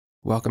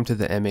Welcome to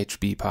the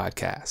MHB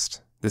podcast.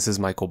 This is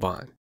Michael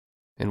Bond,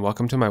 and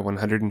welcome to my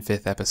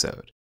 105th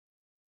episode.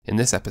 In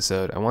this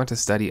episode, I want to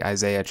study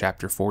Isaiah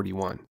chapter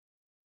 41.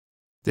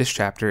 This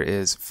chapter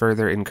is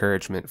further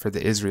encouragement for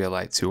the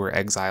Israelites who were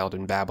exiled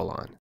in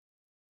Babylon.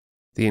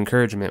 The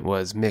encouragement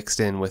was mixed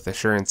in with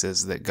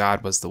assurances that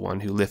God was the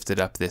one who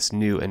lifted up this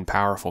new and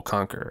powerful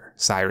conqueror,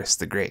 Cyrus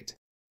the Great.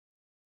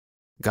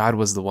 God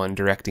was the one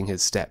directing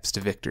his steps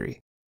to victory.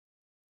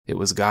 It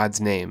was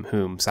God's name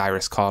whom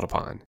Cyrus called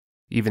upon,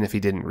 even if he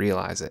didn't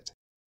realize it.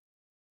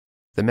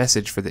 The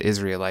message for the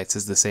Israelites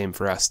is the same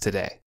for us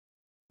today.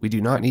 We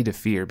do not need to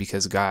fear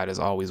because God is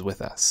always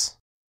with us.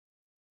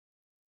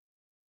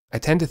 I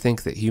tend to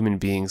think that human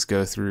beings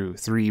go through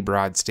three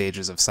broad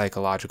stages of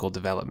psychological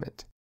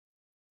development.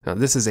 Now,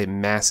 this is a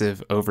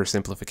massive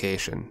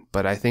oversimplification,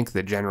 but I think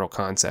the general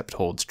concept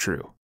holds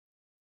true.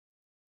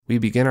 We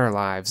begin our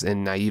lives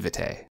in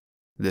naivete.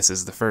 This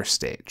is the first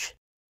stage.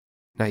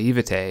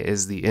 Naivete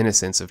is the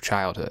innocence of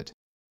childhood.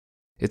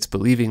 It's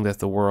believing that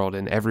the world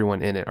and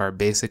everyone in it are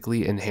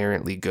basically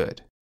inherently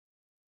good.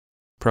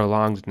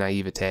 Prolonged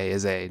naivete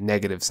is a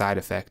negative side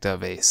effect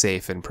of a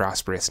safe and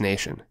prosperous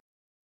nation.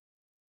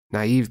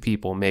 Naive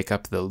people make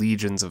up the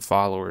legions of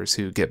followers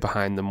who get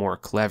behind the more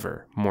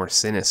clever, more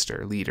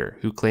sinister leader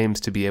who claims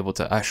to be able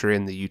to usher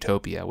in the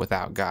utopia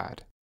without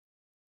God.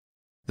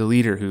 The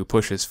leader who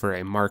pushes for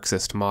a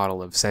Marxist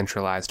model of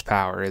centralized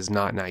power is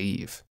not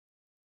naive.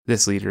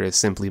 This leader is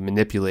simply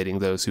manipulating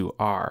those who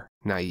are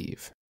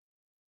naive.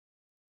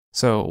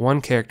 So,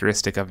 one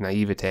characteristic of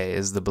naivete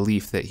is the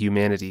belief that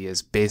humanity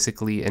is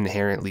basically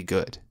inherently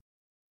good.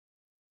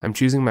 I'm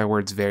choosing my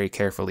words very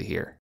carefully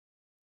here.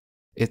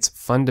 It's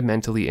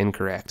fundamentally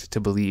incorrect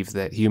to believe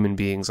that human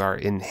beings are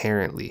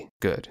inherently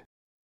good.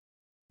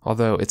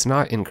 Although it's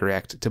not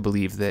incorrect to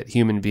believe that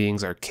human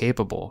beings are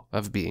capable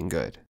of being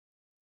good.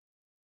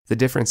 The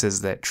difference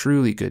is that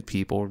truly good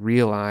people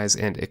realize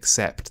and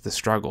accept the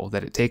struggle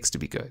that it takes to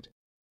be good.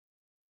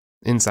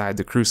 Inside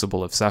the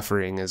crucible of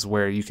suffering is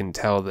where you can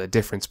tell the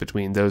difference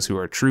between those who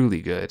are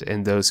truly good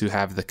and those who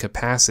have the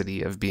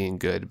capacity of being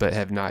good but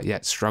have not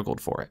yet struggled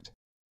for it.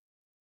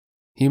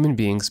 Human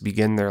beings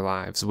begin their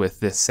lives with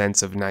this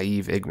sense of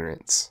naive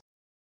ignorance.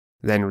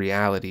 Then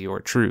reality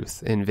or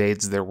truth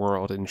invades their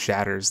world and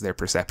shatters their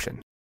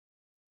perception.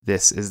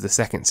 This is the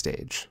second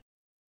stage.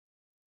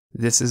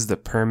 This is the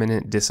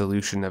permanent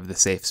dissolution of the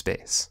safe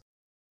space.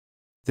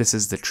 This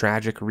is the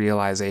tragic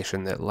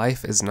realization that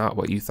life is not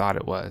what you thought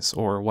it was,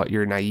 or what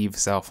your naive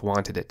self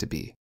wanted it to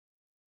be.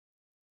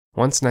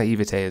 Once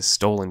naivete is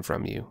stolen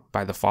from you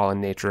by the fallen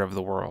nature of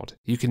the world,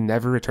 you can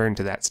never return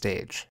to that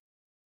stage.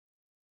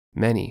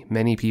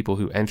 Many people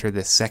who enter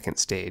this second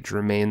stage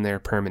remain there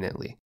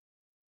permanently.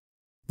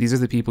 These are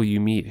the people you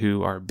meet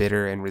who are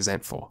bitter and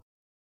resentful.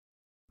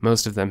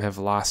 Most of them have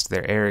lost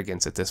their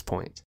arrogance at this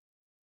point.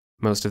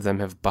 Most of them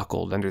have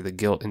buckled under the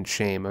guilt and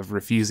shame of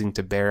refusing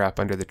to bear up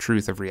under the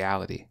truth of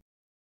reality.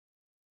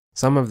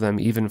 Some of them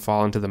even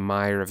fall into the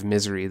mire of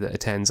misery that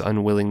attends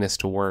unwillingness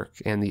to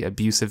work and the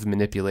abusive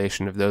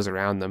manipulation of those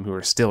around them who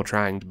are still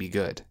trying to be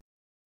good.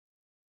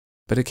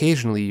 But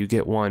occasionally you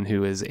get one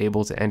who is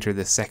able to enter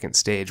this second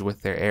stage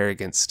with their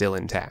arrogance still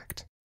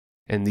intact,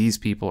 and these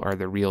people are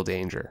the real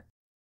danger.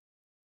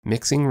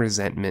 Mixing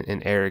resentment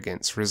and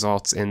arrogance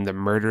results in the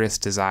murderous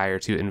desire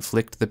to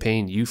inflict the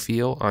pain you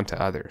feel onto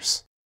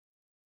others.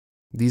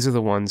 These are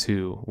the ones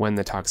who, when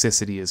the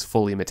toxicity is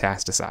fully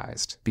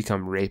metastasized,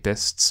 become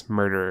rapists,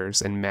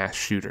 murderers, and mass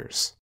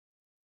shooters.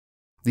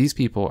 These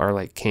people are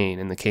like Cain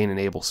in the Cain and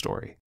Abel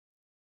story.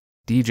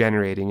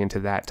 Degenerating into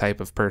that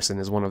type of person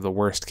is one of the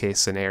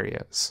worst-case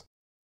scenarios.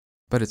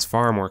 But it's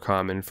far more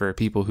common for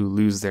people who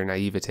lose their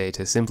naivete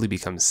to simply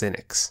become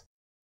cynics.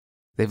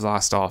 They've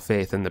lost all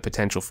faith in the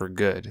potential for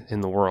good in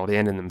the world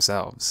and in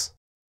themselves.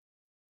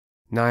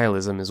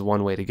 Nihilism is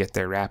one way to get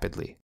there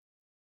rapidly.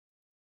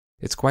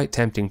 It's quite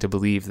tempting to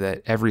believe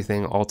that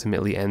everything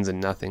ultimately ends in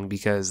nothing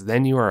because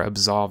then you are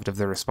absolved of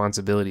the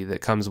responsibility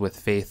that comes with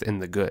faith in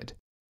the good.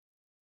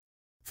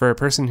 For a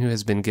person who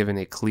has been given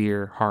a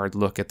clear, hard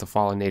look at the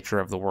fallen nature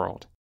of the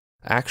world,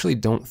 I actually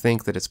don't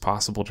think that it's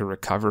possible to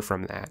recover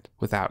from that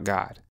without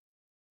God.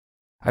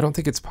 I don't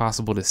think it's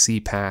possible to see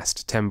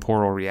past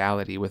temporal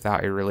reality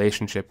without a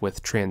relationship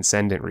with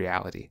transcendent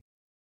reality.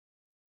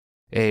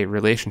 A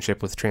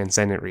relationship with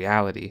transcendent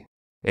reality,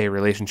 a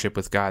relationship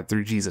with God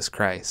through Jesus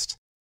Christ,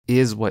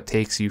 is what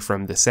takes you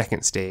from the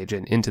second stage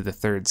and into the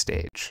third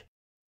stage.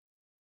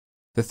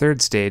 The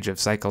third stage of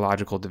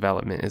psychological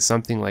development is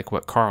something like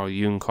what Carl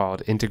Jung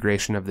called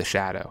integration of the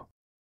shadow.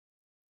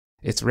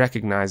 It's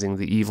recognizing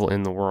the evil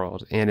in the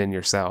world and in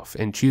yourself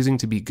and choosing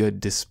to be good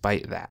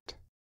despite that.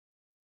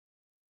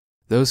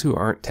 Those who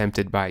aren't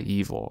tempted by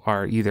evil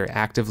are either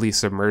actively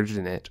submerged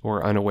in it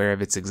or unaware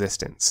of its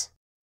existence.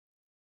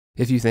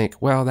 If you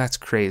think, well, that's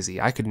crazy,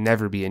 I could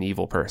never be an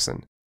evil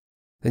person,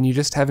 then you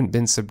just haven't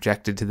been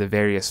subjected to the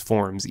various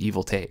forms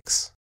evil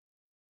takes.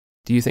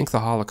 Do you think the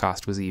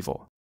Holocaust was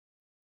evil?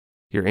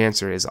 Your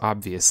answer is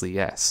obviously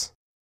yes.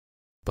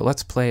 But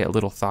let's play a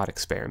little thought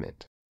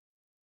experiment.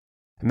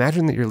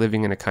 Imagine that you're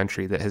living in a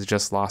country that has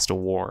just lost a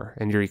war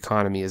and your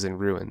economy is in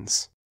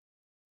ruins.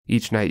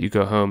 Each night you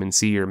go home and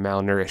see your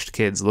malnourished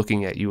kids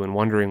looking at you and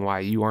wondering why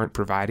you aren't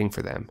providing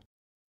for them.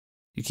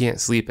 You can't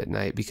sleep at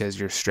night because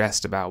you're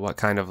stressed about what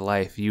kind of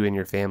life you and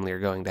your family are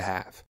going to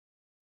have.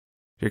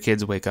 Your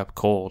kids wake up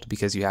cold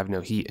because you have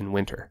no heat in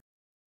winter.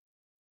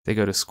 They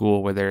go to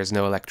school where there is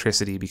no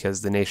electricity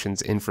because the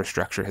nation's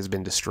infrastructure has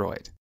been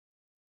destroyed.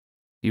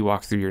 You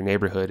walk through your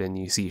neighborhood and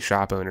you see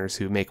shop owners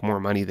who make more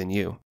money than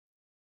you.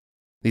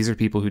 These are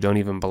people who don't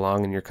even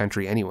belong in your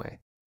country anyway.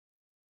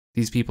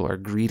 These people are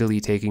greedily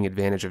taking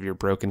advantage of your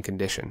broken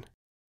condition.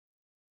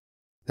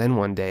 Then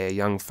one day a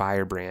young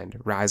firebrand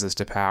rises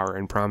to power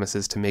and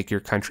promises to make your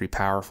country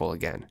powerful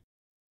again.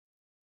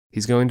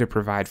 He's going to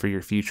provide for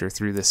your future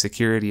through the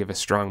security of a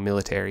strong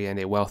military and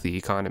a wealthy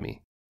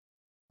economy.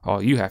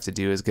 All you have to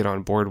do is get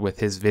on board with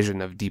his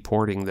vision of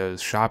deporting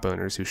those shop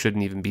owners who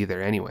shouldn't even be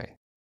there anyway.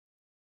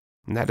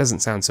 And that doesn't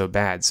sound so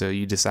bad, so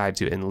you decide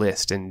to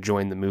enlist and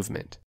join the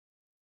movement.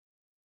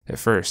 At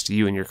first,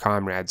 you and your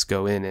comrades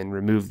go in and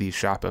remove these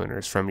shop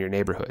owners from your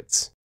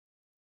neighborhoods.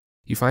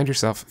 You find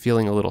yourself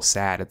feeling a little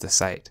sad at the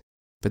sight,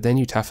 but then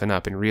you toughen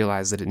up and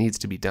realize that it needs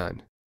to be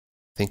done.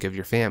 Think of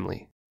your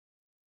family.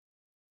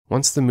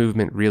 Once the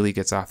movement really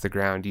gets off the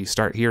ground, you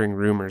start hearing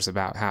rumors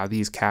about how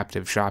these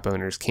captive shop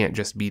owners can't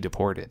just be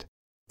deported.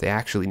 They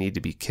actually need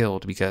to be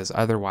killed because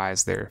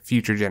otherwise their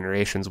future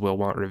generations will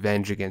want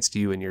revenge against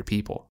you and your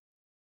people.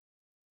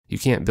 You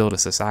can't build a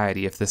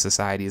society if the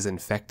society is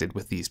infected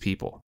with these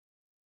people.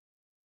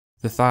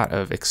 The thought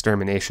of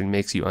extermination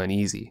makes you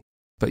uneasy,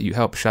 but you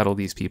help shuttle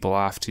these people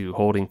off to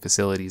holding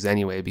facilities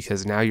anyway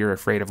because now you're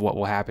afraid of what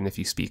will happen if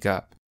you speak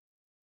up.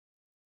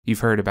 You've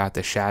heard about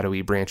the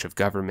shadowy branch of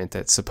government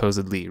that's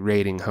supposedly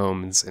raiding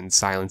homes and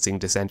silencing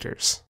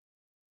dissenters.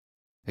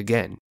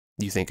 Again,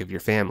 you think of your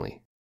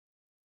family.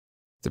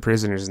 The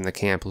prisoners in the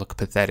camp look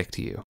pathetic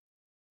to you.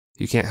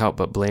 You can't help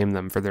but blame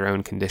them for their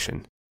own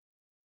condition.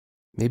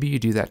 Maybe you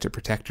do that to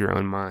protect your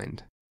own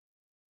mind.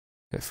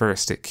 At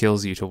first, it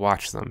kills you to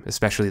watch them,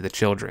 especially the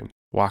children,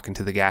 walk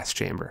into the gas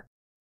chamber.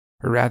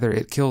 Or rather,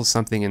 it kills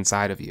something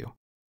inside of you.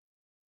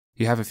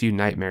 You have a few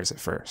nightmares at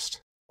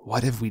first.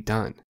 What have we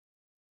done?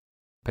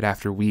 But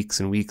after weeks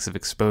and weeks of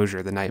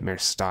exposure, the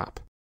nightmares stop.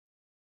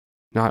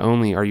 Not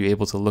only are you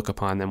able to look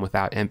upon them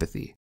without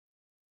empathy,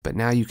 but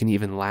now you can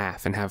even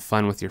laugh and have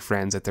fun with your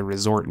friends at the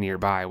resort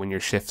nearby when your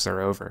shifts are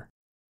over.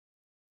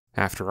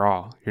 After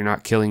all, you're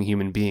not killing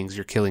human beings,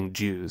 you're killing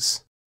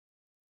Jews.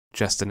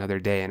 Just another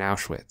day in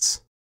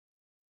Auschwitz.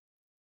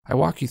 I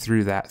walk you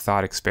through that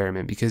thought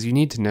experiment because you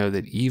need to know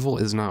that evil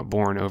is not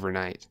born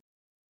overnight.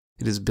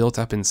 It is built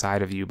up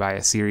inside of you by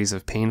a series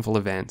of painful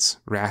events,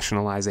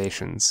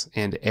 rationalizations,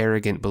 and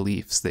arrogant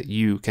beliefs that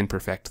you can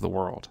perfect the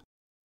world.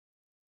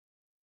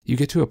 You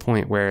get to a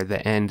point where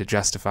the end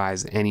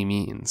justifies any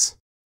means.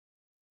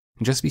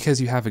 And just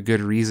because you have a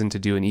good reason to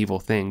do an evil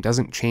thing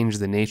doesn't change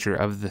the nature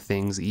of the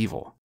thing's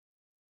evil.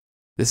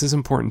 This is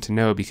important to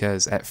know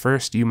because at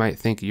first you might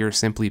think you're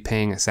simply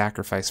paying a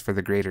sacrifice for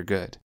the greater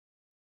good.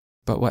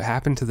 But what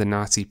happened to the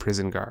Nazi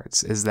prison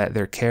guards is that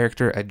their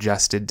character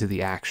adjusted to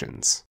the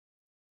actions.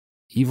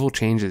 Evil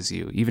changes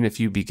you, even if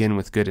you begin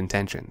with good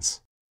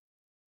intentions.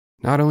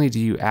 Not only do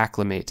you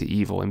acclimate to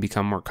evil and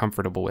become more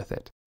comfortable with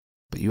it,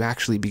 but you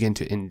actually begin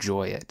to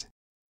enjoy it.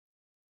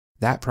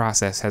 That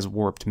process has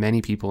warped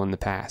many people in the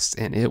past,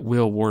 and it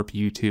will warp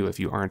you too if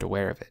you aren't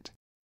aware of it.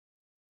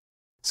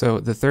 So,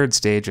 the third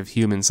stage of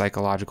human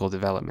psychological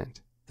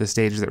development, the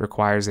stage that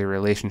requires a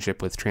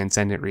relationship with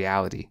transcendent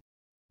reality,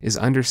 is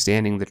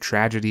understanding the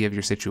tragedy of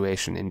your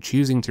situation and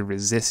choosing to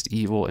resist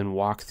evil and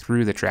walk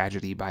through the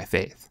tragedy by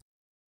faith.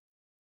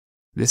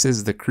 This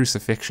is the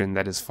crucifixion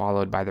that is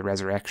followed by the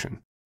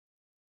resurrection.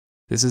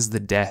 This is the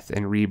death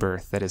and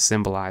rebirth that is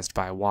symbolized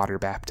by water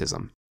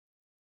baptism.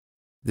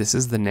 This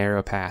is the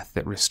narrow path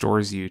that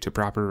restores you to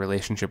proper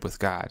relationship with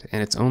God,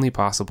 and it's only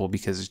possible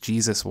because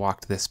Jesus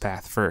walked this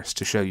path first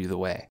to show you the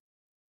way.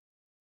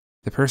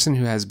 The person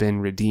who has been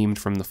redeemed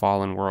from the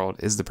fallen world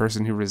is the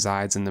person who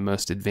resides in the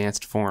most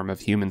advanced form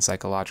of human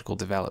psychological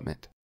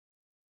development.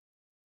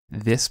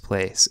 This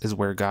place is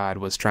where God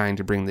was trying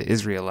to bring the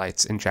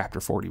Israelites in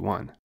chapter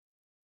 41.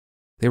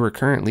 They were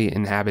currently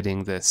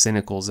inhabiting the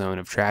cynical zone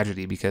of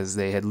tragedy because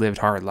they had lived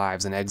hard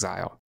lives in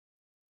exile.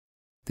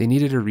 They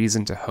needed a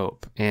reason to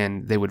hope,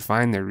 and they would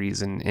find their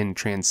reason in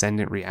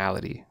transcendent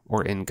reality,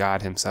 or in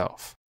God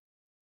himself.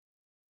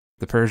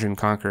 The Persian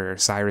conqueror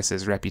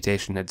Cyrus's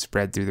reputation had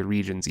spread through the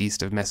regions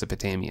east of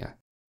Mesopotamia.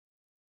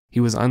 He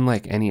was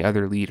unlike any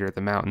other leader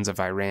the mountains of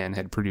Iran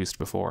had produced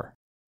before.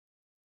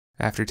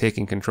 After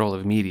taking control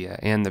of Media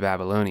and the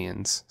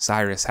Babylonians,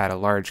 Cyrus had a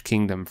large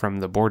kingdom from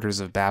the borders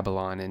of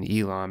Babylon and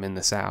Elam in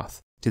the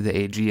south, to the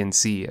Aegean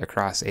Sea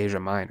across Asia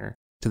Minor,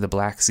 to the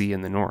Black Sea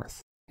in the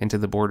north, and to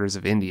the borders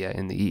of India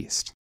in the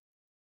east.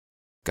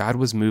 God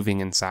was moving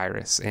in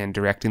Cyrus and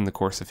directing the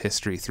course of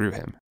history through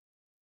him.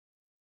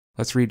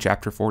 Let's read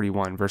chapter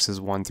 41,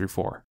 verses 1 through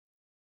 4.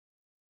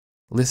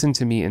 Listen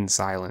to me in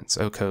silence,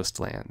 O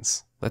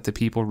coastlands. Let the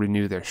people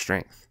renew their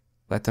strength.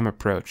 Let them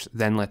approach,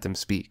 then let them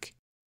speak.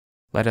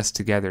 Let us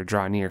together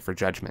draw near for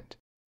judgment.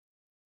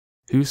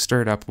 Who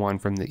stirred up one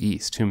from the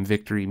east, whom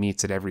victory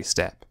meets at every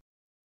step?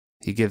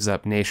 He gives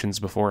up nations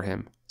before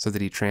him, so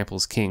that he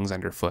tramples kings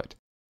underfoot.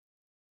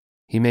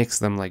 He makes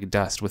them like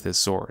dust with his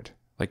sword,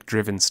 like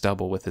driven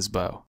stubble with his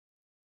bow.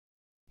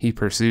 He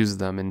pursues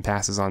them and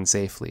passes on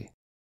safely,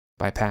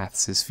 by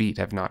paths his feet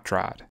have not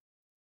trod.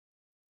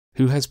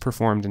 Who has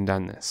performed and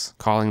done this,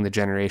 calling the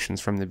generations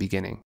from the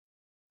beginning?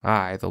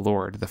 I, the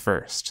Lord, the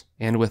first,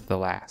 and with the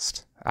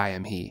last, I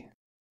am he.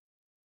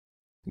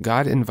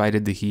 God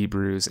invited the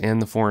Hebrews and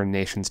the foreign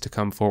nations to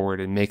come forward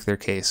and make their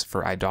case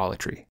for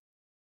idolatry.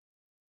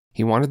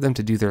 He wanted them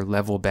to do their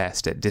level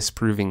best at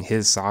disproving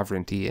his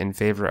sovereignty in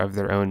favor of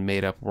their own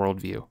made-up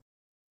worldview.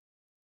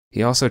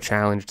 He also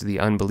challenged the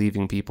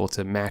unbelieving people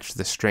to match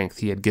the strength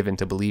he had given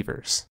to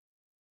believers.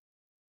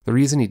 The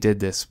reason he did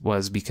this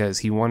was because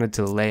he wanted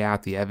to lay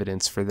out the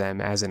evidence for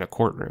them as in a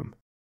courtroom.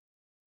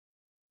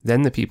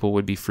 Then the people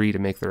would be free to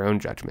make their own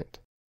judgment.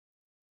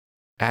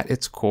 At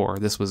its core,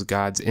 this was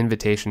God's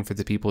invitation for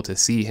the people to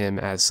see him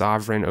as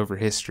sovereign over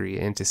history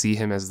and to see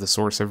him as the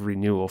source of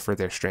renewal for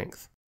their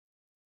strength.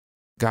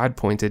 God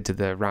pointed to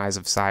the rise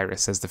of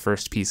Cyrus as the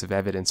first piece of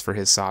evidence for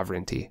his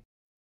sovereignty.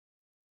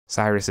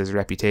 Cyrus's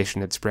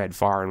reputation had spread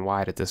far and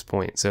wide at this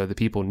point, so the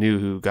people knew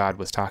who God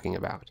was talking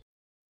about.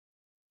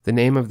 The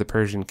name of the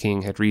Persian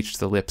king had reached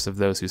the lips of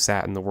those who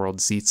sat in the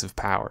world's seats of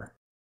power.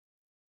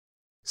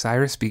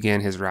 Cyrus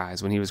began his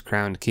rise when he was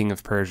crowned king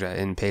of Persia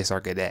in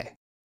Pasargadae.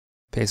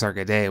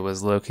 Pasargadae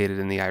was located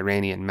in the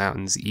Iranian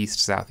mountains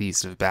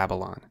east-southeast of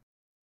Babylon.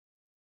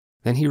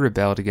 Then he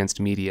rebelled against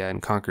Media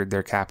and conquered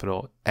their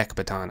capital,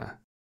 Ecbatana.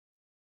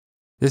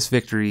 This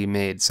victory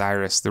made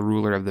Cyrus the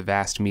ruler of the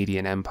vast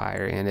Median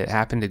Empire, and it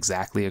happened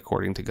exactly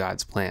according to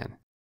God's plan.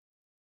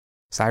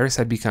 Cyrus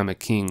had become a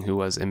king who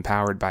was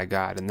empowered by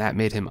God, and that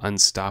made him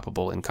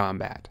unstoppable in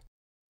combat.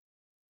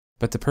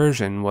 But the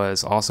Persian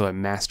was also a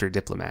master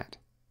diplomat.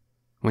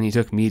 When he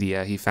took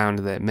Media, he found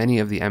that many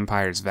of the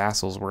empire's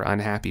vassals were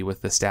unhappy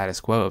with the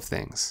status quo of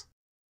things.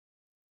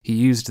 He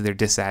used their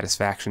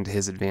dissatisfaction to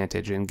his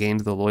advantage and gained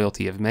the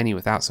loyalty of many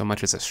without so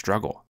much as a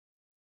struggle.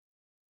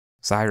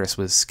 Cyrus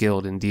was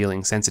skilled in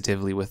dealing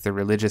sensitively with the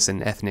religious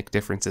and ethnic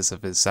differences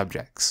of his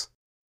subjects.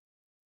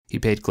 He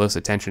paid close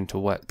attention to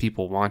what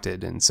people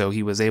wanted, and so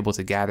he was able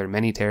to gather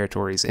many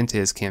territories into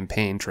his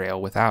campaign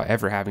trail without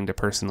ever having to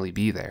personally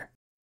be there.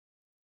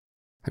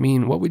 I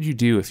mean, what would you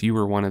do if you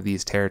were one of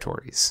these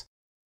territories?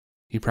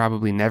 You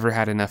probably never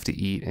had enough to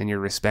eat, and your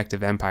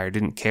respective empire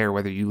didn't care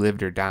whether you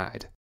lived or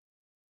died.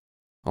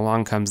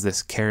 Along comes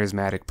this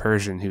charismatic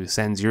Persian who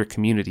sends your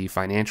community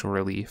financial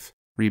relief,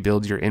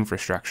 rebuilds your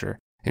infrastructure,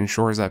 and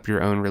shores up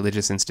your own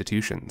religious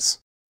institutions.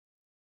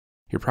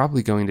 You're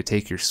probably going to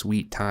take your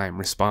sweet time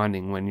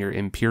responding when your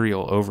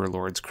imperial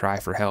overlords cry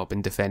for help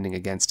and defending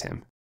against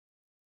him.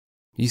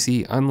 You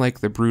see, unlike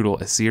the brutal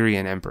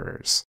Assyrian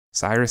emperors,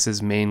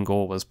 Cyrus's main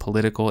goal was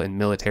political and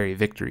military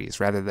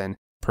victories rather than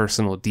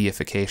personal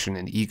deification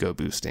and ego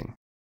boosting.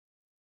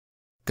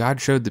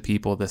 God showed the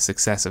people the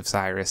success of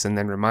Cyrus and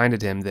then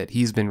reminded him that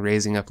he's been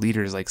raising up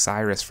leaders like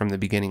Cyrus from the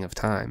beginning of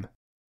time.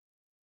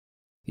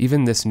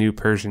 Even this new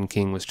Persian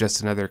king was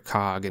just another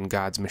cog in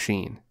God's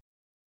machine.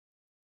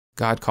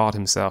 God called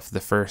himself the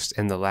first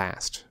and the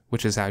last,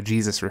 which is how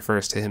Jesus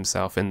refers to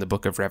himself in the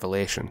book of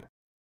Revelation.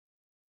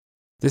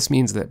 This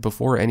means that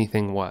before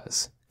anything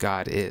was,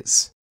 God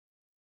is.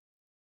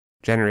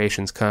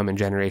 Generations come and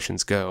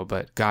generations go,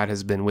 but God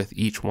has been with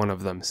each one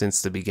of them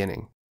since the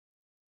beginning.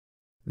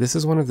 This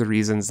is one of the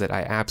reasons that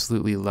I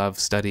absolutely love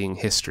studying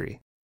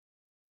history.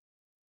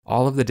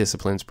 All of the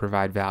disciplines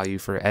provide value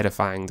for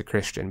edifying the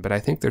Christian, but I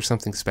think there's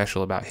something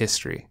special about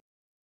history.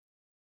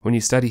 When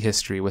you study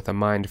history with a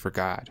mind for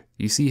God,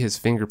 you see his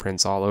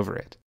fingerprints all over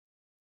it.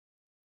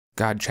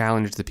 God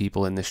challenged the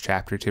people in this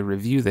chapter to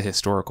review the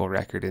historical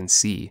record and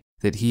see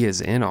that he is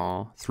in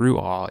all, through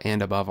all,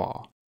 and above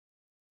all.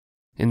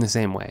 In the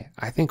same way,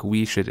 I think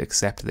we should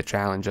accept the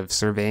challenge of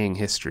surveying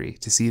history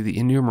to see the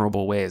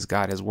innumerable ways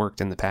God has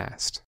worked in the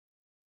past.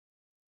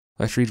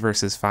 Let's read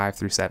verses 5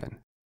 through 7.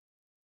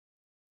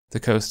 The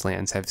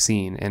coastlands have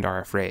seen and are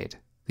afraid.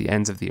 The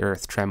ends of the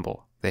earth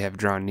tremble. They have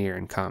drawn near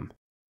and come.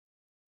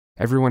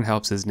 Everyone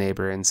helps his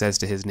neighbor and says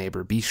to his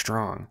neighbor, "Be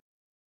strong."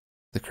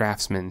 The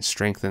craftsman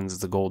strengthens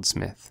the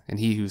goldsmith, and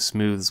he who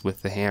smooths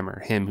with the hammer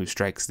him who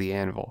strikes the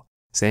anvil,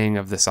 saying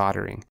of the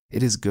soldering,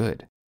 "It is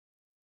good."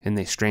 And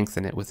they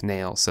strengthen it with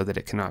nails so that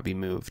it cannot be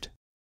moved.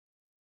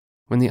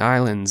 When the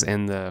islands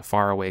and the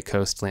faraway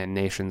coastland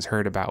nations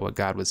heard about what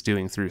God was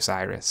doing through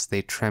Cyrus,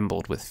 they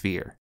trembled with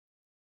fear.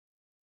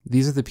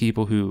 These are the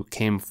people who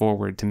came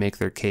forward to make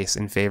their case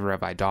in favor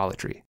of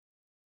idolatry.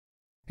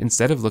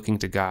 Instead of looking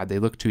to God, they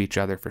looked to each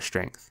other for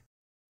strength.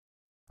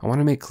 I want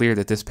to make clear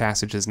that this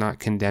passage is not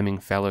condemning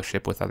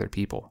fellowship with other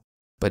people,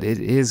 but it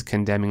is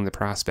condemning the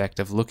prospect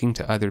of looking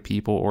to other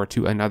people or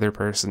to another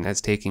person as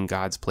taking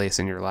God's place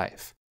in your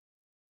life.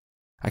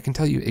 I can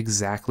tell you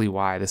exactly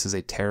why this is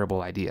a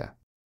terrible idea.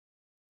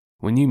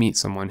 When you meet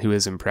someone who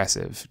is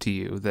impressive to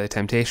you, the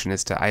temptation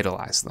is to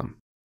idolize them.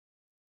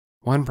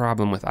 One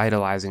problem with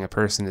idolizing a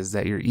person is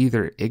that you're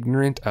either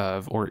ignorant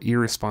of or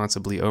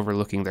irresponsibly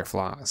overlooking their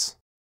flaws.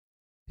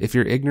 If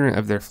you're ignorant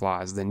of their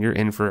flaws, then you're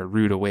in for a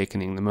rude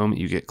awakening the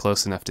moment you get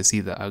close enough to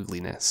see the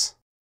ugliness.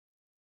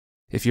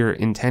 If you're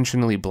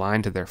intentionally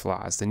blind to their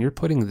flaws, then you're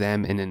putting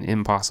them in an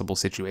impossible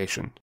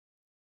situation.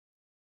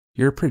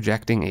 You're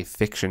projecting a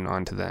fiction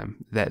onto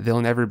them that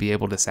they'll never be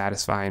able to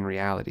satisfy in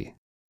reality.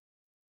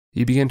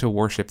 You begin to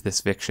worship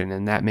this fiction,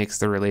 and that makes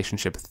the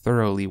relationship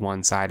thoroughly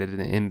one-sided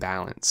and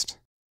imbalanced.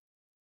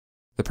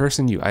 The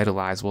person you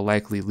idolize will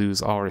likely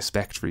lose all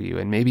respect for you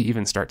and maybe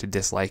even start to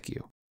dislike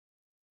you.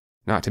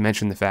 Not to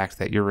mention the fact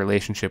that your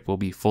relationship will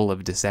be full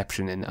of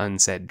deception and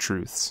unsaid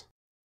truths.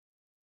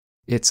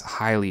 It's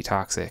highly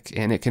toxic,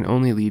 and it can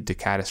only lead to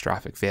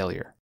catastrophic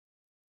failure.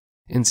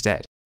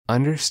 Instead,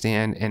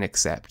 understand and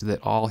accept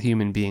that all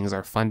human beings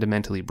are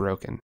fundamentally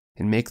broken,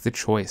 and make the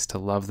choice to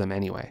love them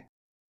anyway.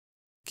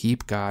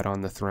 Keep God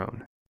on the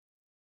throne.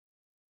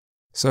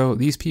 So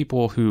these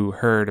people who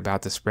heard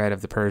about the spread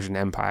of the Persian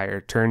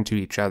Empire turned to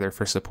each other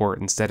for support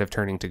instead of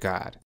turning to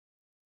God.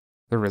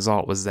 The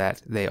result was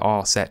that they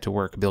all set to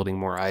work building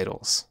more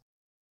idols.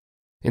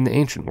 In the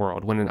ancient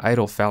world, when an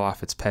idol fell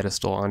off its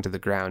pedestal onto the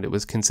ground, it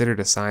was considered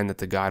a sign that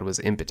the god was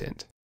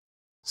impotent.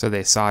 So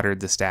they soldered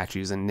the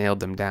statues and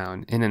nailed them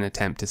down in an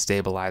attempt to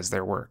stabilize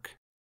their work.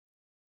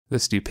 The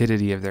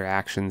stupidity of their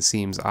actions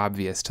seems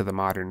obvious to the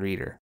modern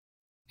reader,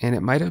 and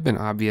it might have been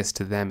obvious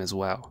to them as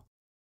well.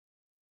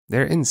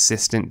 Their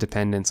insistent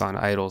dependence on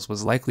idols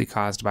was likely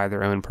caused by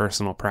their own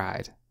personal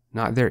pride,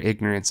 not their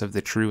ignorance of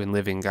the true and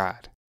living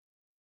God.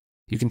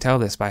 You can tell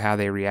this by how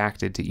they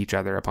reacted to each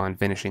other upon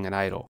finishing an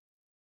idol.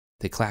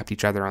 They clapped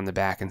each other on the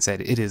back and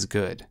said, "It is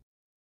good."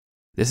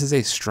 This is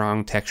a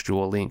strong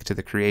textual link to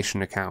the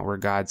creation account where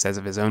God says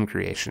of his own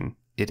creation,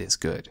 "It is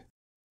good."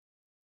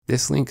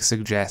 This link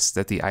suggests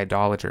that the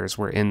idolaters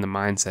were in the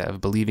mindset of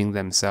believing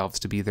themselves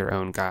to be their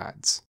own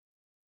gods,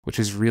 which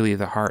is really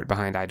the heart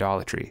behind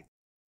idolatry.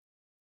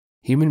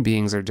 Human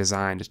beings are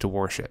designed to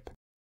worship.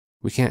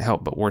 We can't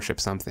help but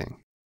worship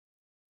something.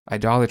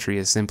 Idolatry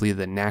is simply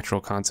the natural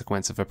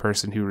consequence of a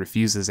person who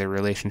refuses a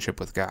relationship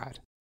with God.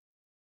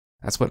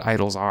 That's what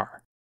idols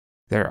are.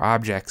 They're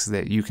objects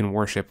that you can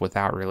worship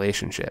without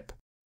relationship.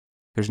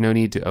 There's no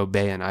need to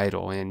obey an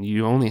idol, and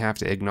you only have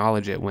to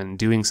acknowledge it when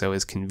doing so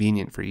is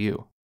convenient for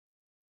you.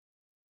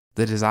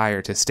 The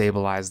desire to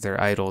stabilize their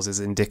idols is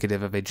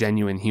indicative of a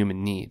genuine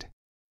human need.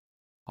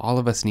 All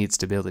of us need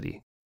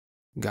stability.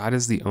 God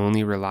is the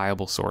only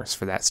reliable source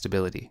for that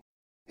stability.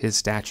 His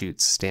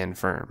statutes stand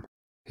firm.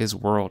 His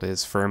world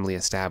is firmly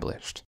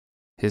established.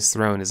 His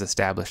throne is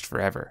established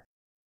forever.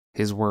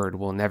 His word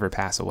will never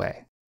pass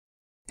away.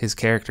 His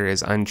character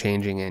is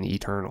unchanging and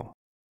eternal.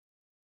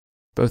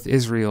 Both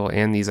Israel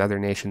and these other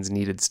nations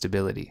needed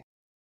stability.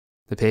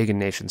 The pagan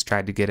nations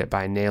tried to get it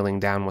by nailing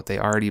down what they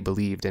already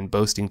believed and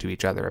boasting to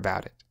each other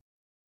about it.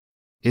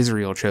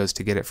 Israel chose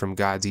to get it from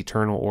God's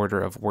eternal order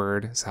of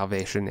word,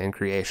 salvation, and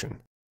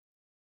creation.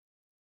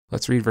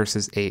 Let's read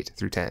verses 8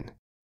 through 10.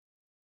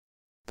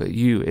 "But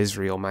you,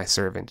 Israel, my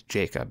servant,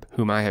 Jacob,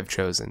 whom I have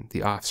chosen,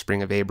 the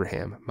offspring of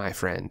Abraham, my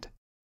friend.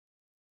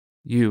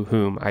 You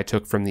whom I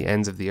took from the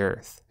ends of the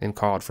earth, and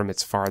called from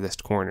its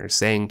farthest corners,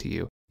 saying to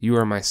you, You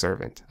are my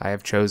servant, I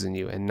have chosen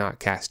you, and not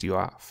cast you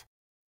off.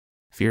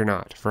 Fear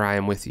not, for I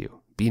am with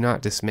you. Be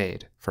not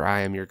dismayed, for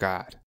I am your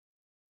God.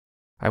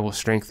 I will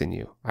strengthen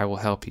you, I will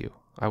help you,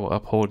 I will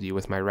uphold you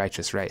with my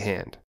righteous right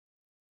hand."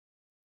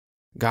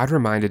 God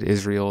reminded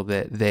Israel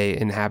that they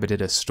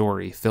inhabited a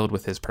story filled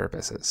with his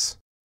purposes.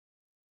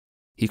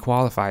 He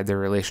qualified their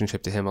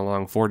relationship to him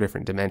along 4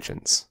 different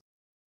dimensions.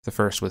 The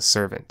first was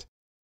servant.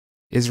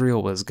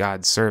 Israel was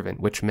God's servant,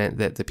 which meant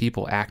that the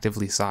people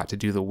actively sought to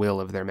do the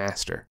will of their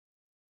master.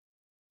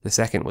 The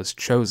second was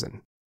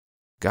chosen.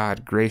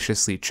 God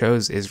graciously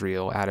chose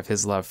Israel out of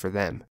his love for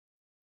them.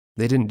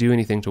 They didn't do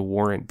anything to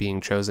warrant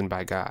being chosen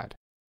by God.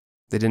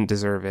 They didn't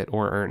deserve it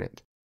or earn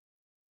it.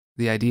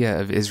 The idea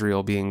of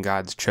Israel being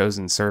God's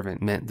chosen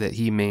servant meant that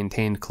he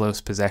maintained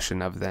close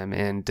possession of them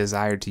and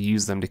desired to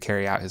use them to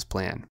carry out his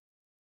plan.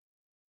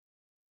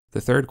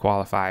 The third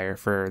qualifier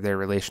for their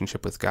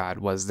relationship with God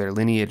was their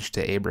lineage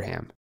to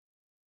Abraham.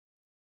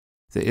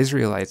 The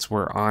Israelites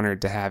were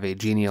honored to have a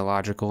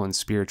genealogical and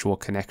spiritual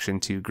connection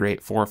to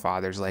great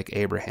forefathers like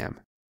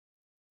Abraham.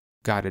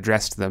 God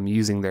addressed them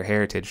using their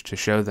heritage to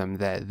show them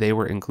that they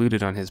were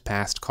included on his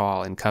past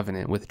call and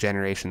covenant with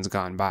generations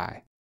gone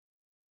by.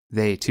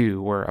 They,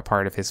 too, were a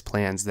part of his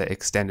plans that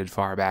extended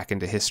far back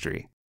into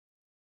history.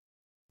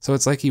 So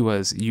it's like he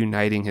was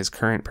uniting his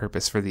current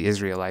purpose for the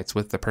Israelites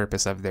with the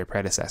purpose of their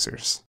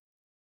predecessors.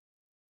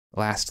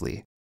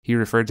 Lastly, he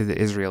referred to the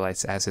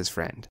Israelites as his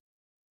friend.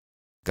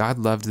 God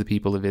loved the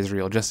people of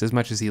Israel just as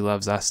much as he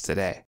loves us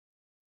today.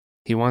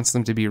 He wants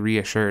them to be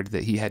reassured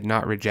that he had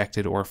not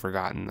rejected or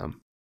forgotten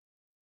them.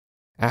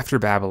 After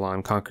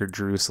Babylon conquered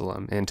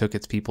Jerusalem and took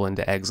its people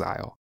into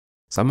exile,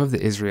 some of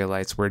the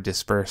Israelites were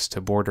dispersed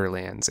to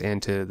borderlands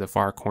and to the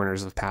far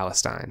corners of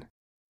Palestine.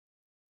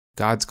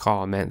 God's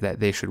call meant that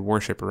they should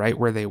worship right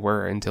where they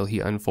were until he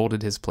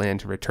unfolded his plan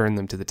to return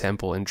them to the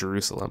temple in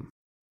Jerusalem.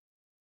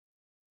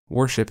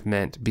 Worship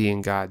meant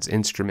being God's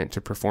instrument to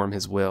perform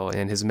his will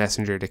and his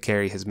messenger to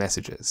carry his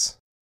messages.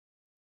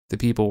 The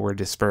people were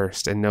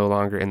dispersed and no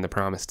longer in the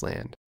promised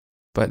land,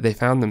 but they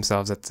found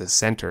themselves at the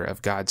center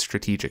of God's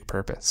strategic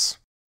purpose.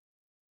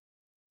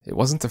 It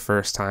wasn't the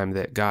first time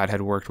that God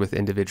had worked with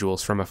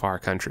individuals from a far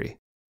country.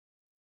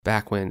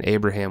 Back when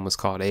Abraham was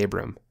called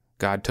Abram,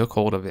 God took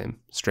hold of him,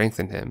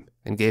 strengthened him,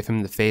 and gave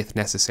him the faith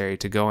necessary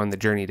to go on the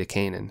journey to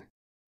Canaan.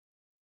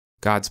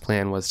 God's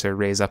plan was to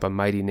raise up a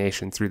mighty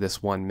nation through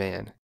this one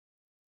man.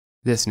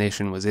 This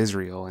nation was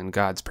Israel, and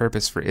God's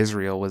purpose for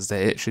Israel was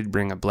that it should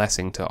bring a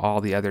blessing to all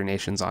the other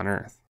nations on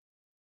earth.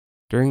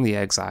 During the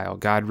exile,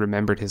 God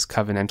remembered his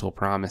covenantal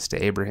promise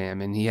to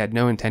Abraham, and he had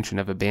no intention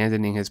of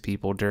abandoning his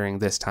people during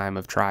this time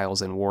of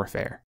trials and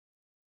warfare.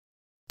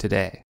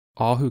 Today,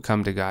 all who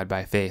come to God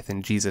by faith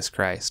in Jesus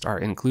Christ are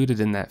included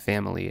in that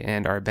family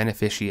and are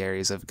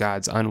beneficiaries of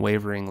God's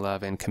unwavering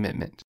love and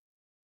commitment.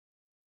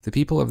 The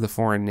people of the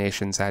foreign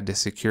nations had to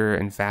secure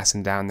and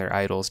fasten down their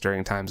idols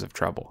during times of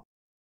trouble.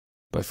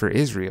 But for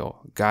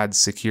Israel, God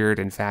secured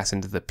and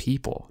fastened the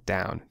people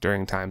down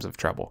during times of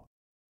trouble.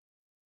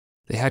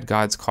 They had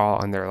God's call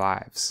on their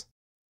lives.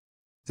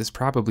 This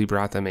probably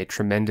brought them a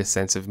tremendous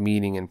sense of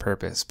meaning and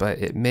purpose, but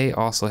it may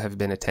also have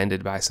been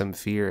attended by some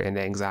fear and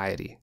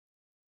anxiety.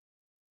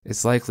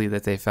 It's likely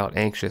that they felt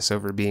anxious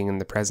over being in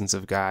the presence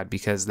of God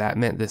because that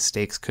meant the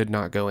stakes could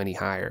not go any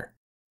higher.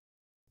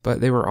 But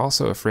they were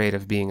also afraid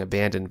of being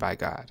abandoned by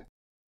God.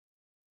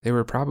 They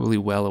were probably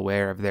well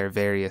aware of their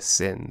various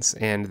sins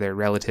and their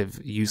relative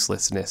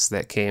uselessness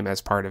that came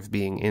as part of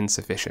being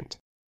insufficient.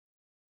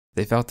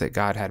 They felt that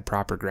God had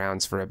proper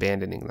grounds for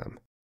abandoning them.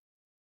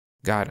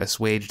 God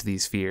assuaged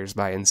these fears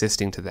by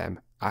insisting to them,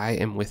 "I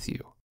am with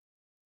you."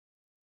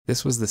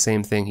 This was the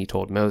same thing he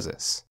told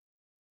Moses.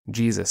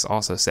 Jesus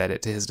also said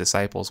it to his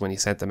disciples when he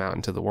sent them out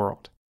into the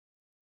world.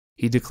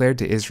 He declared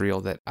to Israel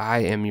that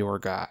 "I am your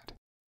God."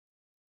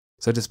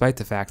 So despite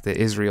the fact that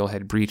Israel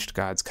had breached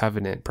God's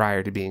covenant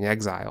prior to being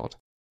exiled,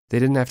 they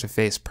didn't have to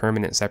face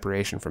permanent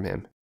separation from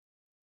him.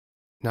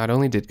 Not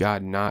only did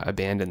God not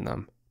abandon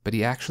them, but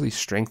he actually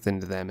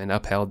strengthened them and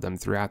upheld them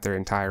throughout their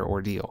entire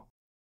ordeal.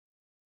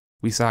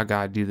 We saw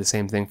God do the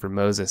same thing for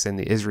Moses and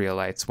the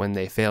Israelites when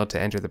they failed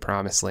to enter the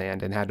promised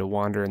land and had to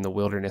wander in the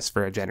wilderness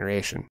for a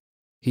generation.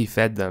 He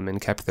fed them and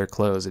kept their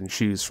clothes and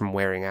shoes from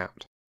wearing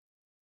out.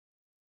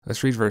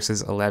 Let's read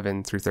verses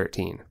 11 through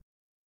 13.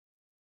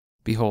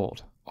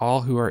 "Behold,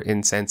 all who are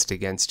incensed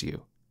against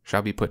you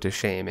shall be put to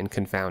shame and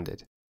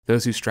confounded.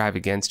 Those who strive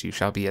against you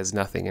shall be as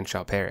nothing and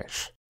shall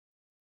perish.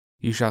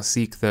 You shall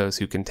seek those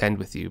who contend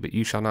with you, but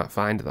you shall not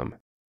find them.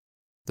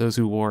 Those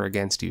who war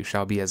against you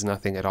shall be as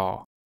nothing at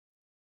all.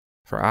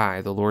 For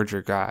I, the Lord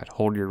your God,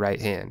 hold your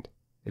right hand.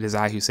 It is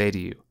I who say to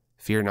you,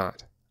 fear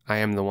not, I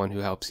am the one who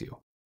helps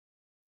you."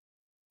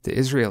 The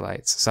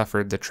Israelites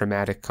suffered the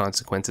traumatic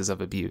consequences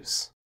of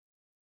abuse.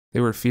 They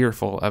were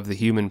fearful of the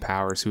human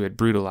powers who had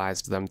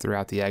brutalized them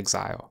throughout the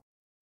exile.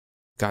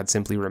 God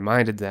simply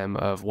reminded them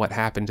of what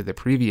happened to the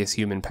previous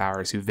human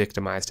powers who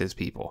victimized his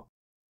people.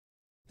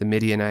 The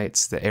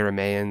Midianites, the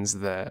Arameans,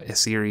 the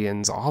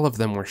Assyrians, all of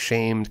them were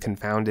shamed,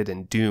 confounded,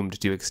 and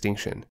doomed to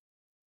extinction.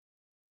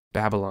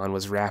 Babylon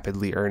was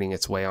rapidly earning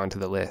its way onto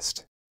the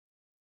list.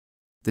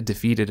 The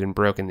defeated and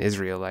broken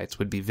Israelites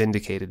would be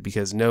vindicated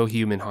because no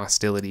human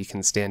hostility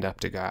can stand up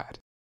to God.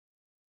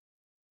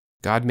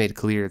 God made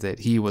clear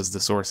that he was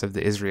the source of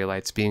the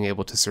Israelites being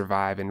able to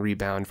survive and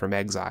rebound from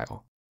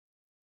exile.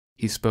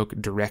 He spoke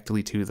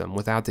directly to them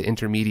without the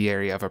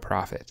intermediary of a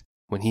prophet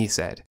when he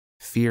said,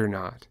 "Fear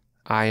not,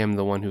 I am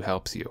the one who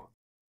helps you."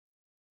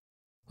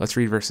 Let's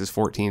read verses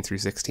 14 through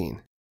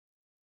 16.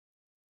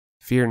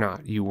 "Fear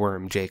not, you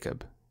worm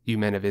Jacob, you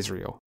men of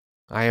Israel.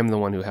 I am the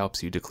one who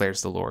helps you,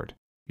 declares the Lord.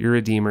 Your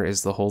Redeemer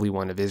is the Holy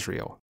One of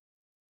Israel.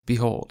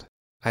 Behold,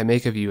 I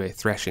make of you a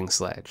threshing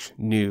sledge,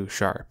 new,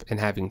 sharp, and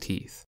having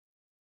teeth.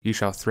 You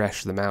shall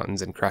thresh the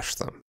mountains and crush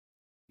them.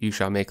 You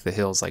shall make the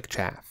hills like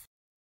chaff.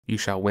 You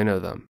shall winnow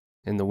them,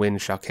 and the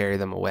wind shall carry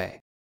them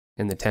away,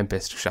 and the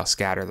tempest shall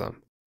scatter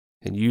them.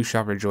 And you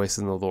shall rejoice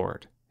in the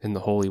Lord, in the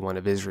Holy One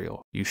of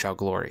Israel you shall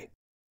glory."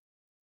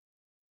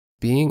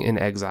 Being in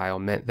exile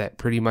meant that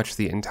pretty much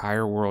the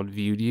entire world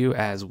viewed you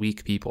as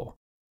weak people.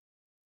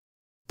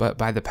 But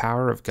by the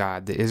power of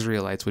God, the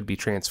Israelites would be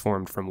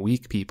transformed from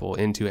weak people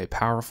into a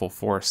powerful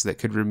force that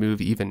could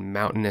remove even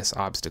mountainous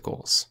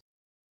obstacles.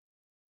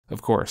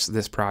 Of course,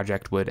 this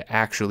project would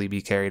actually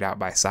be carried out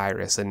by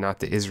Cyrus and not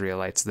the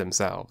Israelites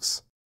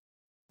themselves.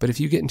 But if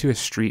you get into a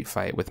street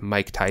fight with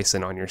Mike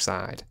Tyson on your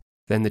side,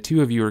 then the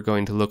two of you are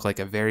going to look like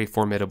a very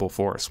formidable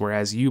force,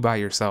 whereas you by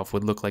yourself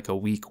would look like a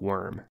weak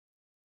worm.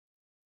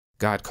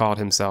 God called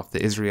himself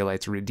the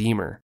Israelites'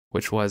 Redeemer,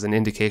 which was an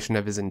indication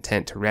of his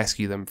intent to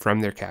rescue them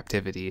from their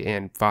captivity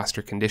and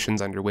foster conditions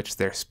under which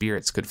their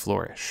spirits could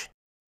flourish.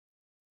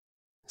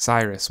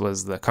 Cyrus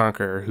was the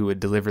conqueror who would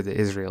deliver the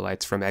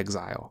Israelites from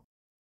exile.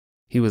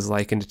 He was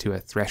likened to a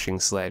threshing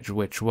sledge,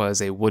 which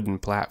was a wooden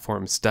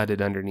platform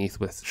studded underneath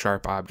with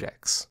sharp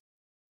objects.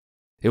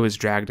 It was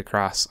dragged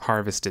across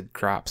harvested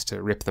crops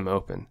to rip them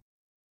open.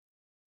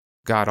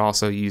 God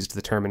also used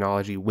the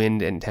terminology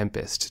wind and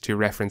tempest to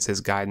reference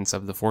his guidance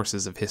of the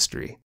forces of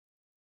history.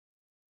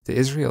 The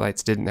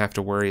Israelites didn't have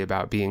to worry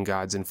about being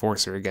God's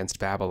enforcer against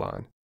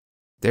Babylon.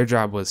 Their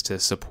job was to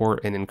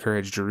support and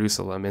encourage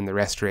Jerusalem in the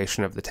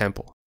restoration of the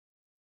temple.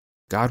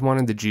 God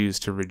wanted the Jews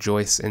to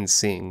rejoice and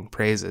sing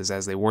praises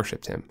as they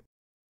worshipped him.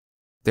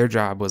 Their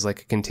job was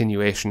like a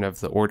continuation of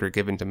the order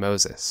given to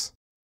Moses.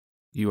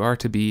 You are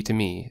to be to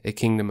me a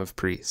kingdom of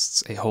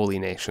priests, a holy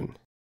nation.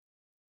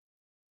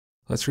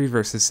 Let's read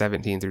verses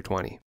 17 through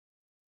 20.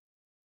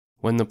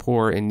 When the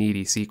poor and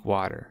needy seek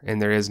water,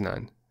 and there is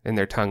none, and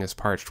their tongue is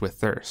parched with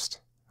thirst,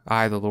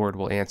 I, the Lord,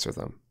 will answer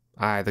them.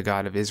 I, the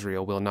God of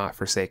Israel, will not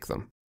forsake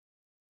them.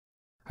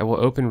 I will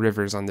open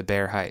rivers on the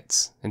bare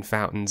heights, and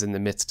fountains in the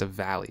midst of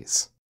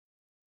valleys.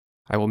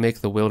 I will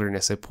make the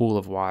wilderness a pool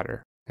of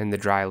water, and the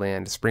dry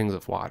land springs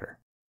of water.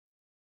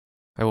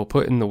 I will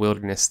put in the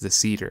wilderness the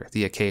cedar,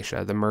 the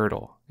acacia, the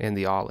myrtle, and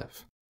the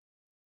olive.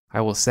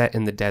 I will set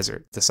in the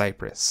desert the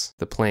cypress,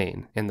 the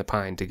plane, and the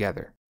pine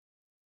together,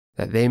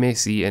 that they may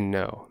see and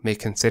know, may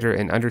consider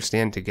and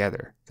understand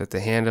together, that the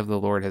hand of the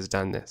Lord has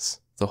done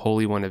this, the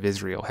Holy One of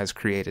Israel has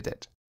created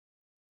it.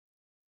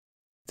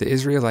 The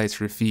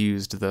Israelites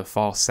refused the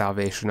false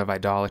salvation of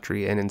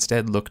idolatry and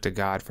instead looked to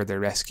God for their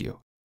rescue.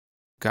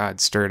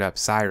 God stirred up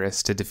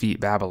Cyrus to defeat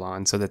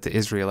Babylon so that the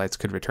Israelites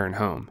could return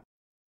home.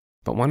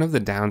 But one of the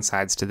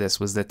downsides to this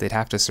was that they'd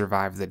have to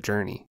survive the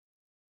journey.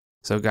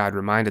 So God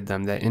reminded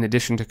them that in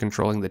addition to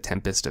controlling the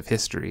tempest of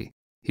history,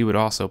 he would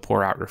also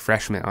pour out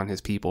refreshment on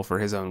his people for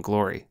his own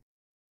glory.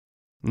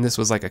 And this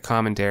was like a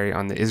commentary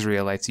on the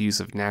Israelites' use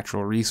of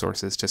natural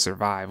resources to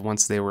survive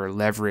once they were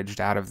leveraged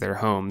out of their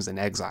homes in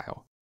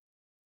exile.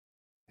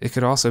 It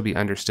could also be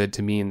understood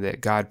to mean that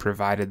God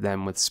provided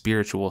them with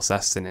spiritual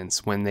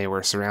sustenance when they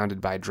were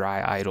surrounded by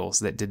dry idols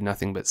that did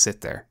nothing but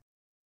sit there.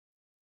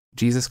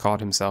 Jesus called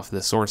himself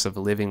the source of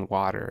living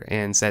water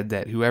and said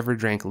that whoever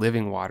drank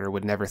living water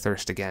would never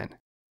thirst again.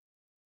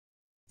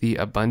 The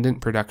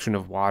abundant production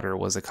of water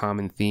was a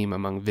common theme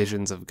among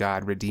visions of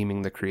God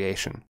redeeming the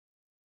creation.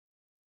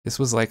 This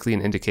was likely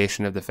an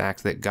indication of the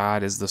fact that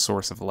God is the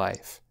source of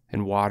life,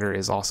 and water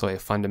is also a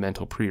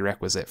fundamental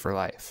prerequisite for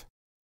life.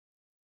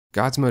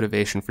 God's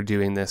motivation for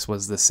doing this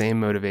was the same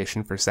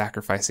motivation for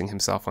sacrificing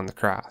himself on the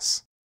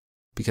cross,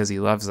 because he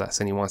loves us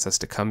and he wants us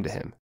to come to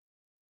him.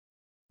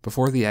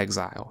 Before the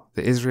exile,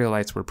 the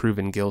Israelites were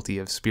proven guilty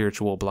of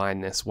spiritual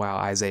blindness while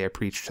Isaiah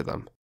preached to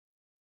them.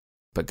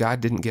 But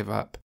God didn't give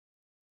up.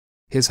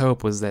 His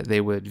hope was that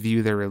they would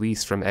view their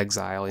release from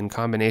exile in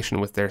combination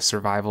with their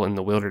survival in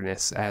the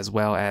wilderness as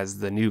well as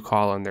the new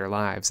call on their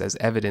lives as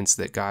evidence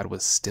that God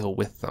was still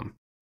with them.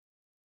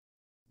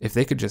 If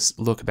they could just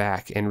look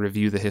back and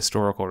review the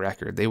historical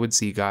record, they would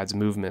see God's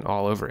movement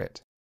all over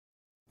it.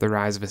 The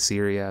rise of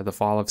Assyria, the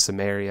fall of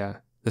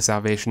Samaria, the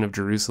salvation of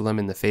Jerusalem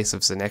in the face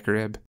of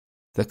Sennacherib,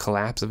 the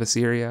collapse of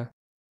Assyria,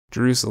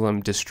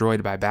 Jerusalem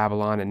destroyed by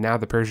Babylon, and now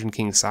the Persian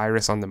king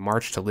Cyrus on the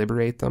march to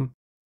liberate them.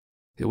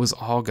 It was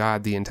all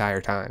God the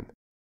entire time.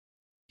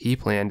 He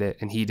planned it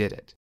and he did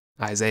it.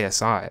 Isaiah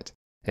saw it,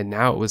 and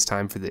now it was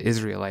time for the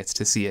Israelites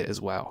to see it as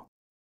well.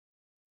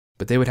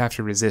 But they would have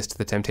to resist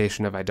the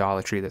temptation of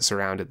idolatry that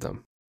surrounded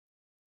them.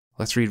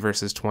 Let's read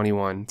verses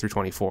 21 through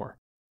 24.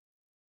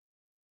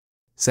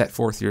 Set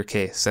forth your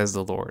case, says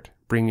the Lord.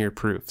 Bring your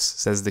proofs,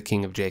 says the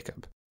King of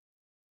Jacob.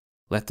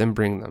 Let them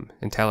bring them,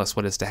 and tell us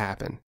what is to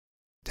happen.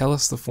 Tell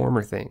us the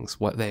former things,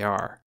 what they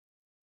are,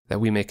 that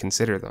we may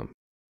consider them,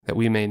 that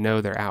we may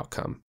know their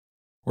outcome,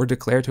 or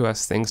declare to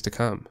us things to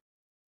come.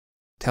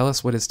 Tell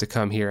us what is to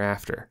come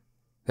hereafter,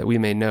 that we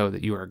may know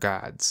that you are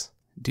gods.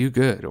 Do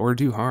good or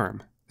do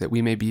harm, that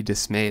we may be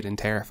dismayed and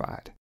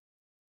terrified.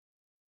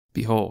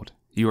 Behold,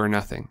 you are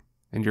nothing,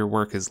 and your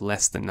work is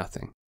less than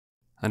nothing.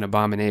 An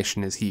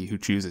abomination is he who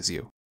chooses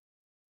you.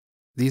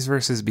 These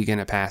verses begin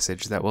a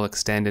passage that will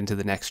extend into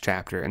the next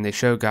chapter, and they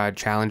show God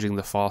challenging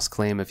the false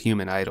claim of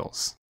human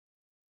idols.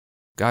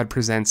 God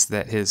presents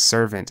that his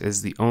servant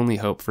is the only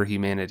hope for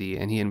humanity,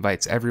 and he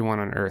invites everyone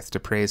on earth to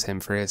praise him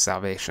for his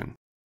salvation.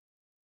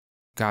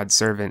 God's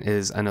servant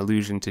is an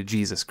allusion to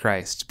Jesus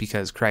Christ,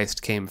 because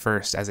Christ came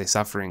first as a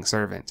suffering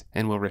servant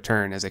and will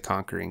return as a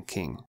conquering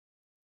king.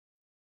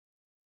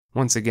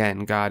 Once again,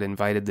 God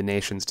invited the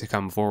nations to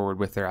come forward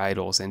with their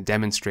idols and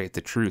demonstrate the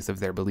truth of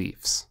their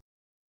beliefs.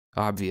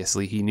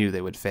 Obviously, he knew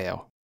they would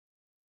fail.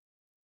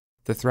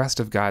 The thrust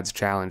of God's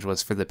challenge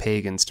was for the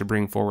pagans to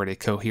bring forward a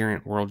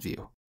coherent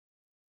worldview.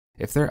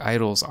 If their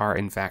idols are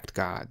in fact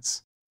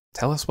gods,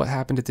 tell us what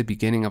happened at the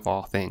beginning of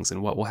all things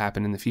and what will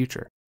happen in the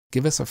future.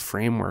 Give us a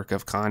framework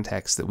of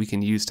context that we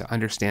can use to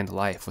understand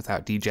life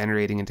without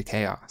degenerating into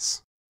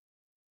chaos.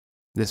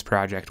 This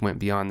project went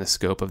beyond the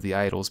scope of the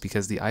idols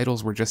because the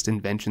idols were just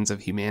inventions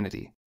of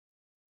humanity.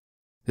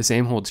 The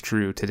same holds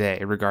true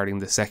today regarding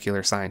the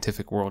secular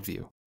scientific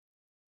worldview.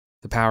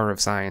 The power of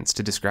science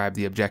to describe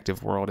the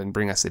objective world and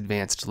bring us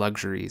advanced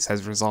luxuries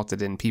has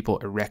resulted in people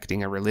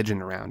erecting a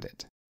religion around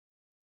it.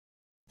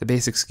 The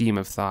basic scheme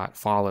of thought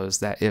follows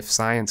that if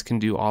science can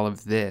do all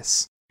of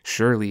this,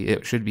 surely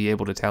it should be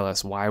able to tell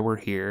us why we're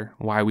here,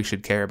 why we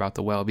should care about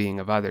the well-being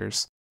of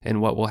others,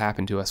 and what will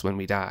happen to us when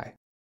we die.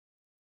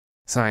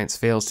 Science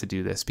fails to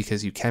do this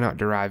because you cannot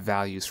derive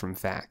values from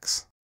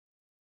facts.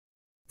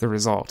 The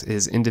result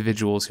is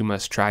individuals who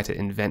must try to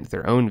invent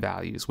their own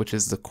values, which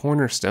is the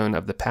cornerstone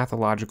of the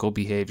pathological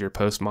behavior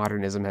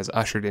postmodernism has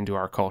ushered into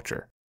our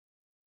culture.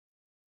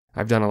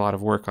 I've done a lot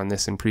of work on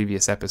this in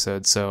previous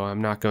episodes, so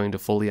I'm not going to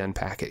fully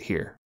unpack it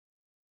here.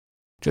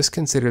 Just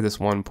consider this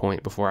one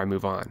point before I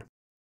move on.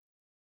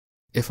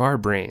 If our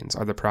brains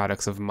are the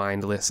products of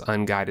mindless,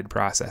 unguided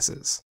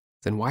processes,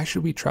 then why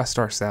should we trust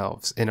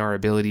ourselves in our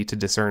ability to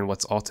discern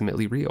what's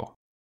ultimately real?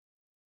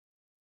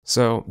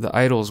 So, the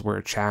idols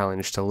were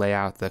challenged to lay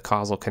out the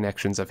causal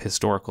connections of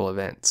historical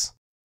events.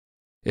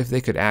 If they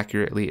could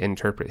accurately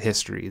interpret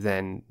history,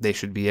 then they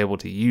should be able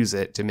to use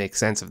it to make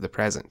sense of the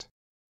present.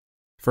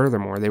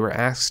 Furthermore, they were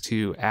asked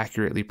to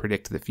accurately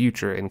predict the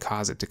future and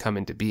cause it to come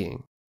into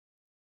being.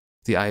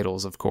 The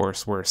idols, of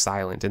course, were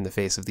silent in the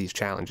face of these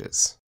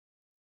challenges.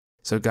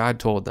 So God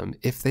told them,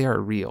 if they are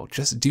real,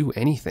 just do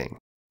anything.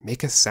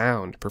 Make a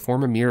sound,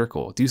 perform a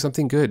miracle, do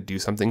something good, do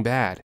something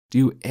bad.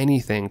 Do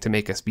anything to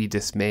make us be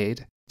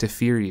dismayed, to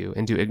fear you,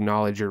 and to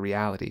acknowledge your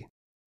reality.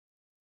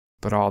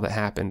 But all that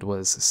happened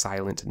was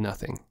silent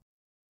nothing.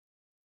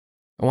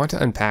 I want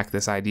to unpack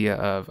this idea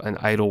of an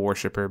idol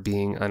worshiper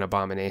being an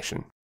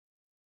abomination.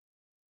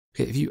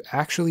 Okay, if you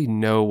actually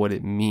know what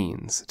it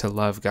means to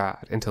love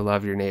God and to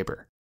love your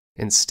neighbor,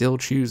 and still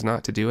choose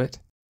not to do it,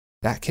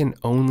 that can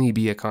only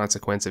be a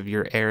consequence of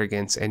your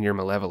arrogance and your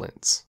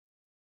malevolence.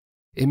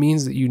 It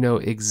means that you know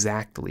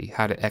exactly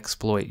how to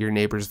exploit your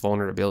neighbor's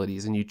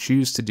vulnerabilities and you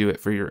choose to do it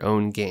for your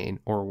own gain,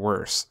 or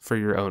worse, for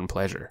your own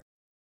pleasure.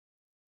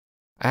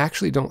 I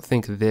actually don't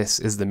think this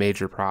is the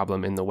major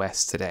problem in the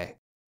West today.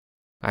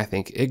 I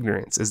think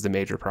ignorance is the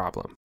major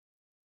problem.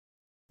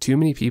 Too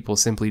many people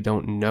simply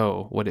don't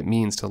know what it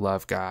means to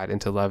love God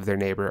and to love their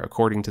neighbor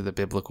according to the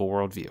biblical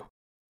worldview.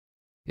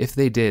 If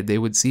they did, they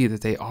would see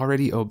that they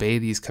already obey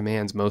these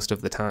commands most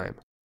of the time.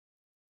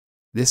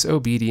 This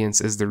obedience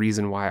is the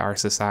reason why our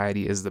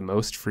society is the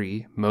most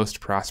free,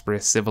 most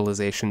prosperous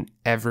civilization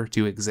ever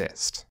to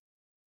exist.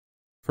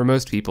 For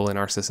most people in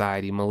our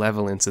society,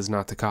 malevolence is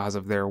not the cause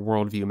of their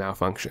worldview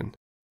malfunction.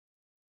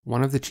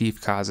 One of the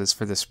chief causes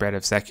for the spread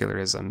of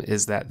secularism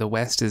is that the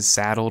West is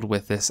saddled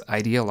with this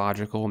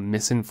ideological,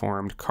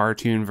 misinformed,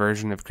 cartoon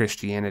version of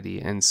Christianity,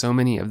 and so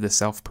many of the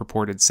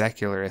self-purported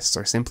secularists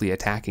are simply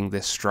attacking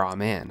this straw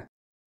man.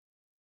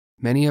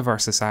 Many of our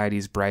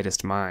society's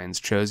brightest minds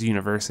chose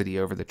university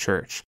over the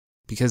church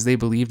because they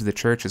believed the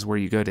church is where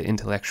you go to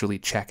intellectually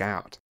check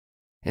out.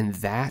 And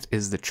that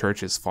is the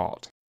church's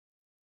fault.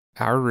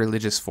 Our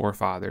religious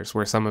forefathers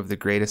were some of the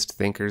greatest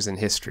thinkers in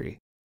history.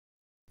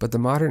 But the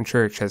modern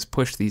church has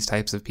pushed these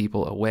types of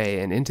people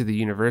away and into the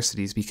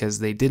universities because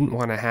they didn't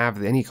want to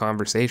have any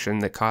conversation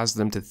that caused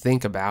them to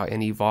think about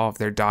and evolve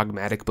their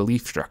dogmatic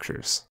belief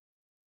structures.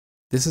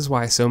 This is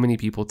why so many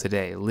people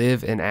today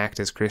live and act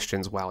as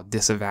Christians while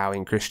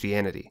disavowing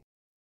Christianity.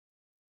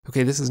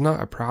 Okay, this is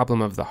not a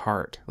problem of the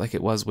heart like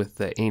it was with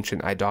the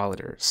ancient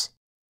idolaters.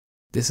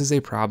 This is a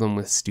problem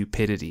with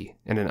stupidity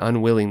and an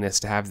unwillingness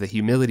to have the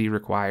humility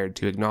required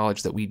to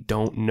acknowledge that we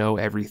don't know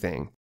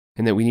everything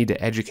and that we need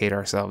to educate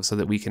ourselves so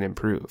that we can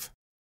improve.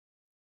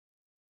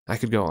 I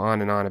could go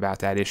on and on about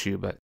that issue,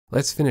 but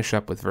let's finish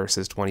up with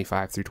verses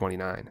 25 through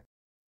 29.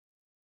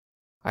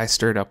 I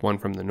stirred up one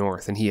from the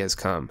north, and he has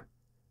come.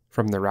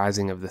 From the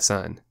rising of the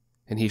sun,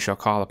 and he shall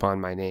call upon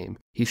my name.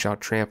 He shall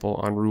trample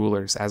on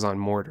rulers as on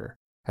mortar,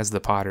 as the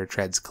potter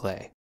treads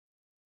clay.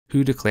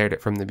 Who declared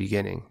it from the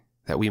beginning,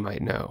 that we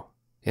might know,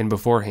 and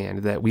beforehand,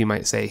 that we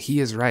might say, he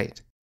is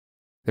right.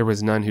 There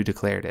was none who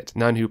declared it,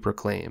 none who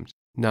proclaimed,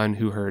 none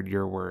who heard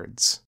your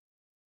words.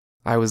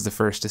 I was the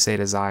first to say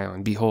to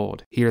Zion,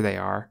 behold, here they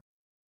are,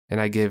 and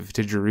I give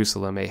to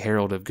Jerusalem a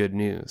herald of good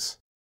news.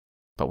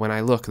 But when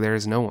I look, there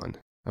is no one.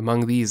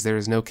 Among these there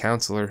is no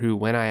counselor who,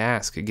 when I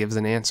ask, gives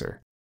an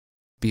answer.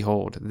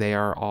 Behold, they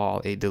are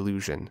all a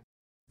delusion.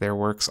 Their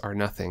works are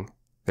nothing.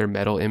 Their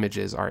metal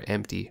images are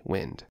empty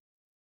wind.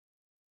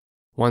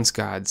 Once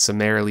God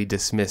summarily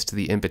dismissed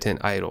the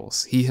impotent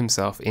idols, he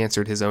himself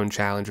answered his own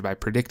challenge by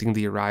predicting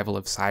the arrival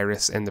of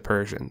Cyrus and the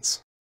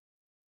Persians.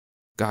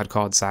 God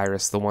called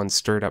Cyrus the one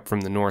stirred up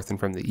from the north and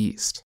from the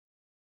east.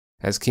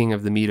 As king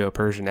of the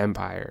Medo-Persian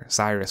Empire,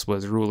 Cyrus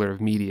was ruler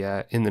of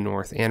Media in the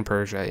north and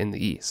Persia in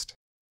the east.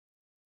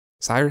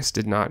 Cyrus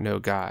did not know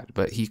God,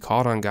 but he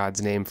called on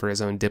God's name for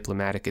his own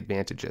diplomatic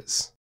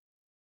advantages.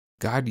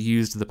 God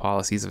used the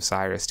policies of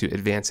Cyrus to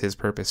advance his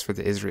purpose for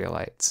the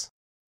Israelites.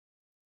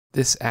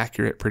 This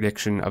accurate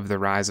prediction of the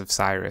rise of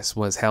Cyrus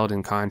was held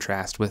in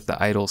contrast with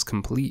the idol's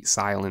complete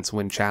silence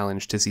when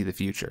challenged to see the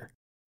future.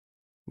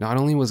 Not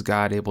only was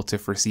God able to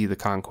foresee the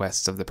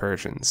conquests of the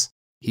Persians,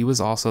 he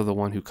was also the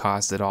one who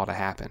caused it all to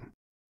happen.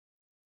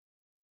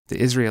 The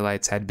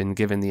Israelites had been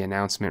given the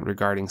announcement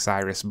regarding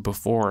Cyrus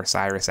before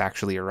Cyrus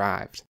actually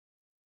arrived.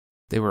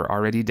 They were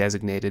already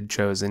designated,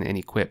 chosen, and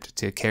equipped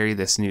to carry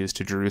this news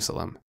to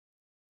Jerusalem.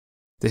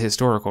 The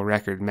historical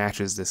record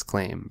matches this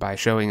claim by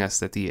showing us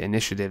that the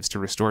initiatives to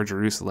restore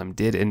Jerusalem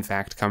did in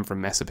fact come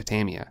from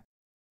Mesopotamia.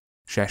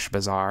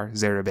 Sheshbazzar,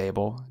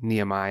 Zerubbabel,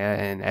 Nehemiah,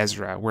 and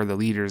Ezra were the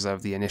leaders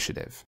of the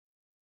initiative.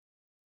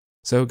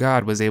 So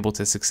God was able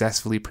to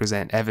successfully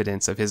present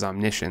evidence of his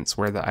omniscience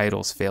where the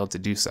idols failed to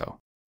do so.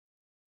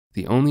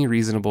 The only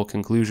reasonable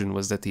conclusion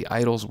was that the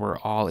idols were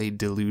all a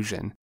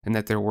delusion and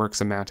that their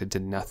works amounted to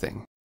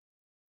nothing.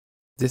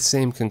 This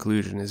same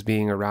conclusion is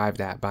being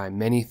arrived at by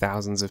many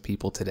thousands of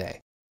people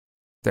today.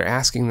 They're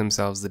asking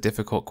themselves the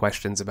difficult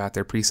questions about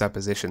their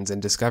presuppositions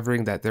and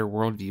discovering that their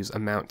worldviews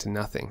amount to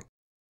nothing.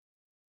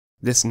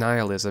 This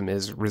nihilism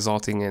is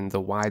resulting in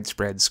the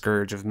widespread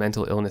scourge of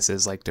mental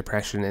illnesses like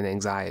depression and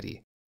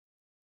anxiety.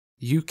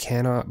 You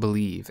cannot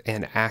believe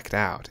and act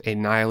out a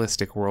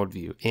nihilistic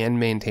worldview and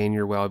maintain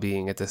your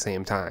well-being at the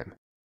same time.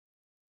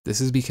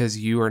 This is because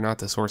you are not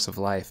the source of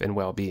life and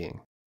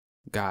well-being.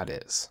 God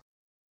is.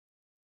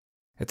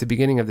 At the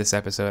beginning of this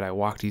episode, I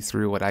walked you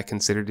through what I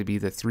consider to be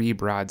the 3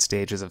 broad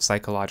stages of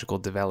psychological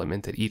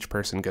development that each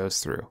person goes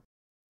through.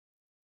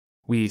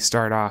 We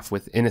start off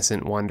with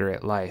innocent wonder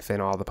at life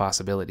and all the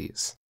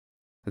possibilities.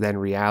 Then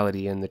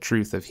reality and the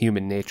truth of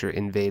human nature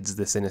invades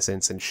this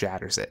innocence and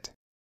shatters it.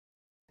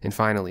 And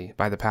finally,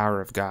 by the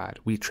power of God,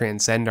 we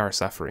transcend our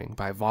suffering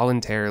by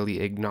voluntarily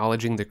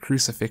acknowledging the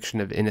crucifixion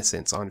of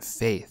innocence on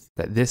faith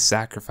that this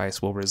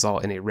sacrifice will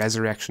result in a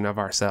resurrection of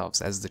ourselves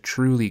as the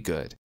truly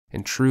good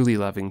and truly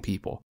loving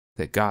people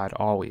that God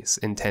always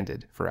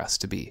intended for us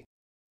to be.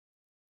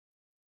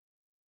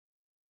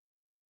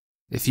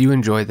 If you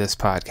enjoy this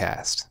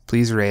podcast,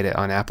 please rate it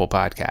on Apple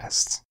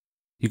Podcasts.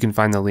 You can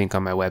find the link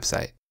on my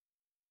website.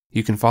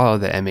 You can follow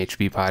the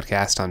MHB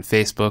podcast on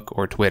Facebook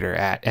or Twitter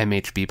at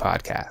MHB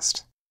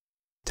Podcast.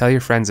 Tell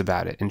your friends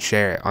about it and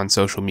share it on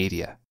social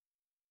media.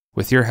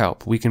 With your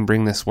help, we can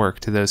bring this work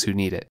to those who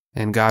need it,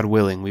 and God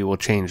willing, we will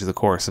change the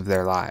course of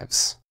their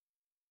lives.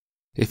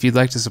 If you'd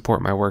like to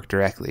support my work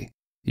directly,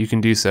 you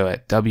can do so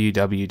at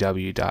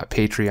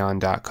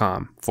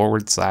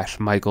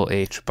www.patreon.com/Michael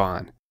H.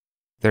 Bond.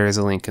 There is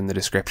a link in the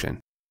description.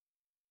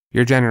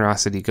 Your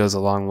generosity goes a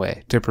long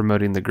way to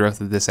promoting the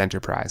growth of this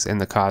enterprise and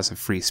the cause of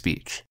free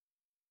speech.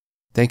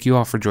 Thank you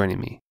all for joining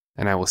me,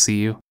 and I will see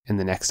you in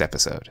the next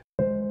episode.